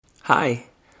Hi,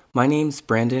 my name's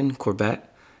Brandon Corbett,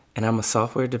 and I'm a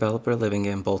software developer living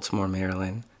in Baltimore,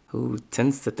 Maryland, who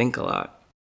tends to think a lot.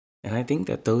 And I think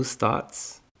that those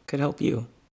thoughts could help you.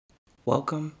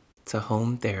 Welcome to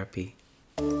Home Therapy.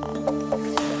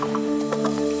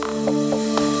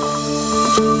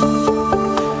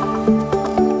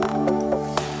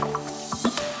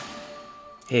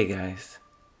 Hey guys.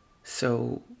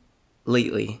 So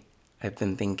lately, I've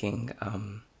been thinking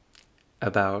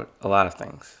about a lot of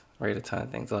things, right? A ton of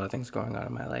things, a lot of things going on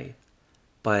in my life.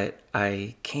 But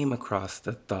I came across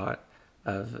the thought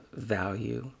of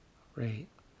value, right?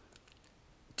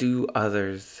 Do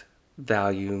others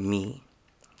value me,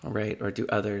 right? Or do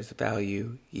others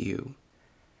value you?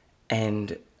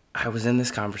 And I was in this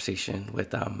conversation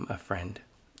with a friend,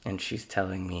 and she's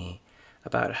telling me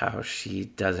about how she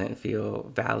doesn't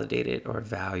feel validated or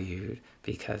valued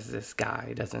because this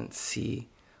guy doesn't see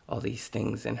all these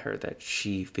things in her that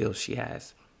she feels she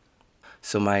has.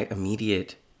 So my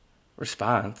immediate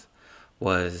response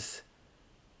was,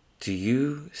 do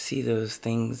you see those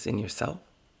things in yourself?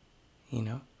 You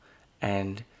know?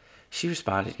 And she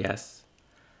responded yes.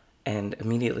 And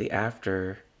immediately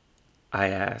after, I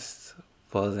asked,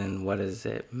 well, then what does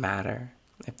it matter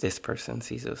if this person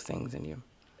sees those things in you?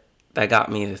 That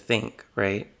got me to think,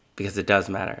 right? Because it does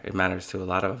matter. It matters to a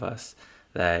lot of us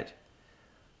that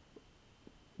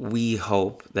we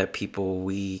hope that people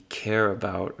we care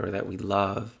about or that we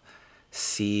love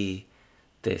see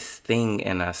this thing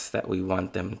in us that we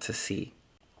want them to see.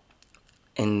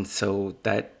 And so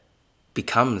that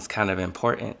becomes kind of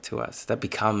important to us. That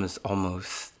becomes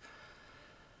almost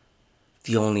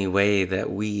the only way that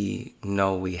we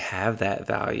know we have that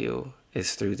value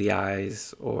is through the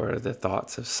eyes or the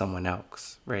thoughts of someone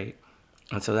else, right?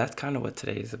 And so that's kind of what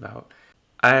today is about.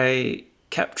 I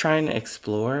kept trying to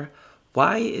explore,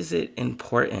 why is it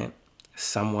important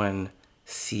someone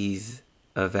sees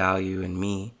a value in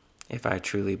me if I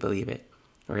truly believe it,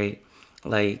 right?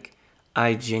 Like,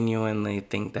 I genuinely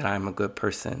think that I'm a good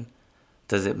person.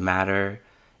 Does it matter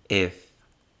if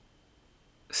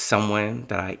someone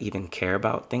that I even care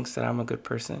about thinks that I'm a good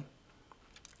person?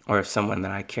 Or if someone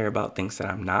that I care about thinks that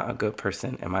I'm not a good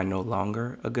person, am I no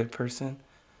longer a good person?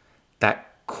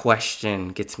 That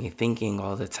question gets me thinking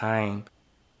all the time.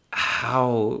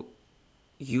 How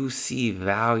you see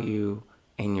value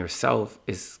in yourself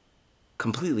is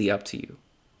completely up to you.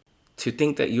 To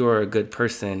think that you are a good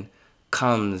person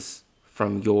comes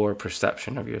from your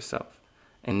perception of yourself,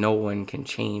 and no one can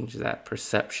change that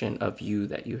perception of you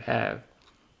that you have.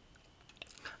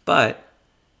 But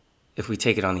if we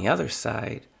take it on the other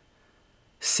side,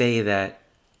 say that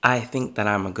I think that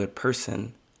I'm a good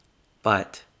person,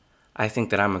 but I think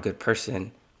that I'm a good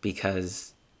person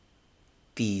because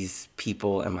these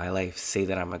people in my life say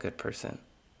that I'm a good person.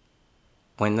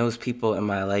 When those people in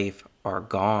my life are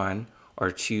gone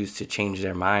or choose to change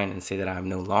their mind and say that I'm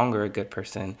no longer a good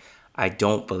person, I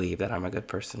don't believe that I'm a good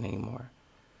person anymore.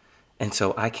 And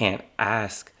so I can't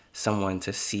ask someone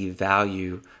to see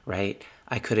value, right?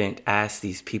 I couldn't ask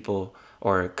these people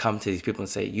or come to these people and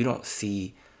say, you don't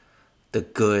see the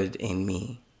good in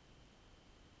me,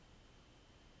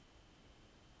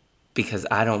 because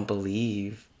I don't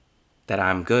believe that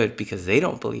I'm good because they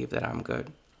don't believe that I'm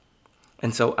good.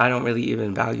 And so I don't really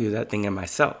even value that thing in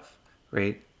myself,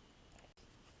 right?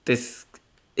 This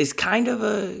is kind of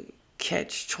a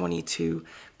catch 22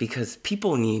 because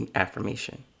people need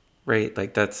affirmation, right?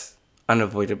 Like, that's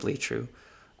unavoidably true.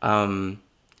 Some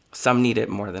need it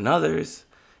more than others,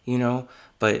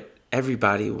 but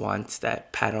everybody wants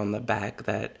that pat on the back,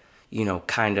 that,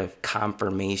 kind of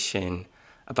confirmation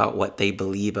about what they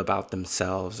believe about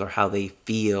themselves or how they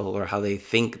feel or how they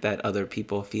think that other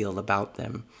people feel about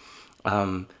them.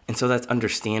 And so that's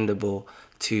understandable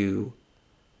to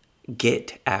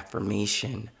get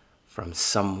affirmation from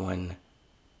someone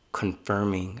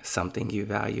confirming something you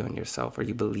value in yourself or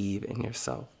you believe in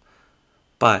yourself.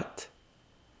 But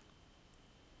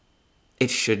it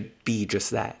should be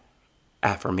just that,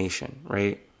 affirmation,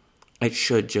 right? It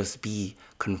should just be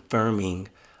confirming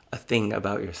a thing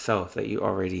about yourself that you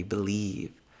already believe,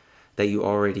 that you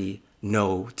already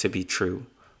know to be true,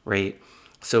 right?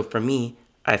 So for me,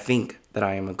 I think that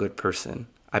I am a good person.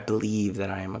 I believe that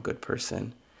I am a good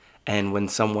person. And when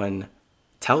someone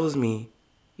tells me,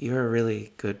 you're a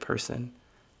really good person,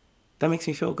 that makes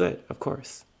me feel good, of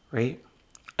course, right?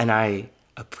 And I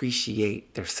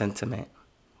appreciate their sentiment.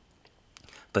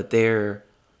 But their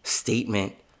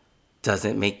statement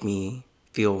doesn't make me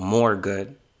feel more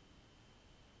good,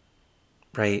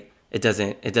 right? It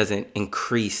doesn't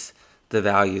increase the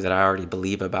value that I already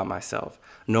believe about myself.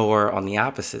 Nor on the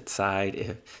opposite side,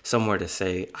 if someone were to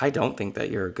say, I don't think that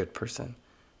you're a good person,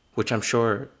 which I'm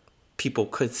sure people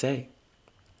could say.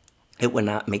 It would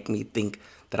not make me think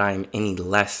that I am any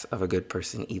less of a good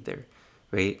person either,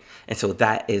 right? And so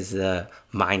that is the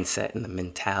mindset and the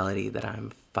mentality that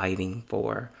I'm fighting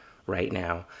for right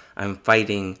now. I'm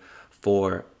fighting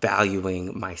for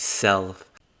valuing myself,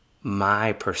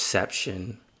 my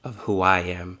perception of who I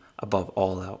am above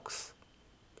all else.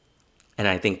 And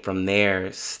I think from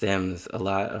there stems a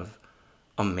lot of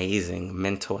amazing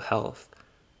mental health,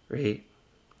 right?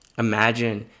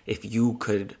 Imagine if you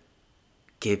could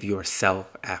give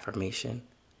yourself affirmation,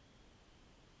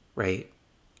 right?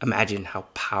 Imagine how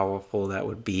powerful that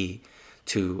would be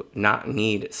to not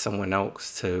need someone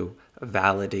else to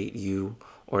validate you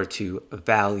or to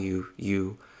value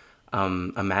you.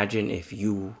 Imagine if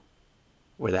you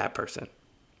were that person.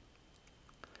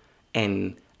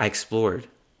 And I explored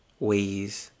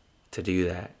ways to do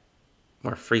that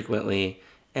more frequently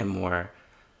and more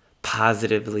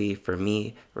positively for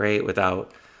me, right?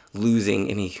 Without losing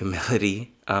any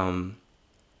humility. And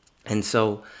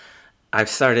so I've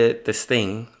started this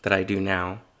thing that I do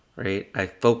now, right? I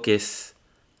focus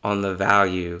on the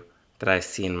value that I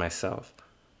see in myself,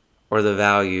 or the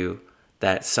value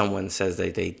that someone says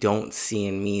that they don't see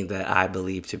in me that I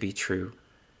believe to be true.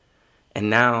 And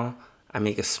now I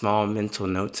make a small mental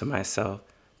note to myself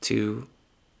to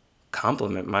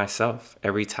compliment myself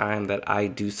every time that I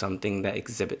do something that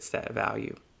exhibits that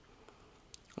value.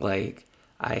 Like,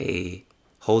 I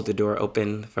hold the door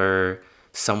open for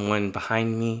someone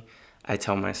behind me, I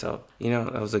tell myself,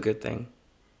 that was a good thing.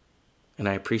 And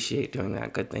I appreciate doing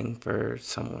that good thing for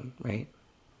someone, right?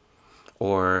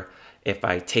 Or if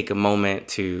I take a moment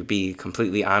to be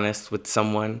completely honest with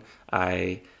someone,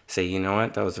 I say, you know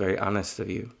what, that was very honest of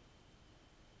you.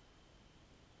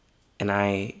 And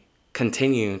I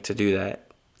continue to do that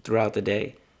throughout the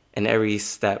day in every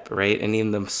step, right? And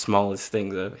even the smallest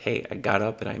things of, hey, I got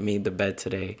up and I made the bed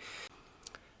today.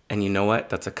 And you know what?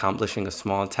 That's accomplishing a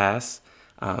small task.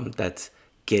 That's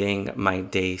getting my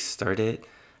day started.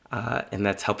 And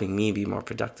that's helping me be more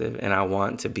productive. And I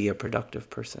want to be a productive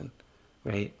person,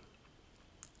 right?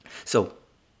 So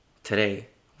today,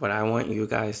 what I want you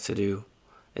guys to do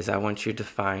is I want you to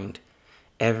find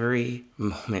every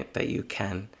moment that you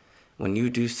can when you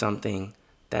do something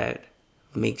that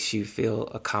makes you feel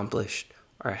accomplished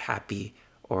or happy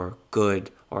or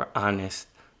good or honest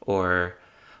or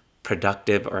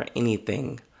productive or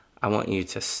anything. I want you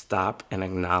to stop and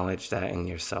acknowledge that in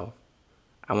yourself.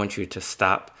 I want you to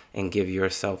stop and give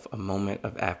yourself a moment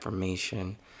of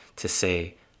affirmation to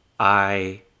say,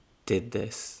 I did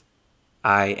this.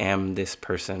 I am this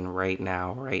person right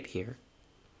now, right here.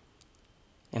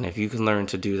 And if you can learn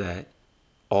to do that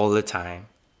all the time,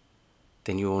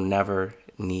 then you will never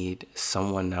need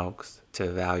someone else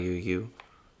to value you,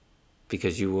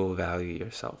 because you will value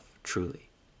yourself truly.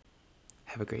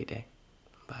 Have a great day.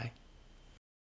 Bye.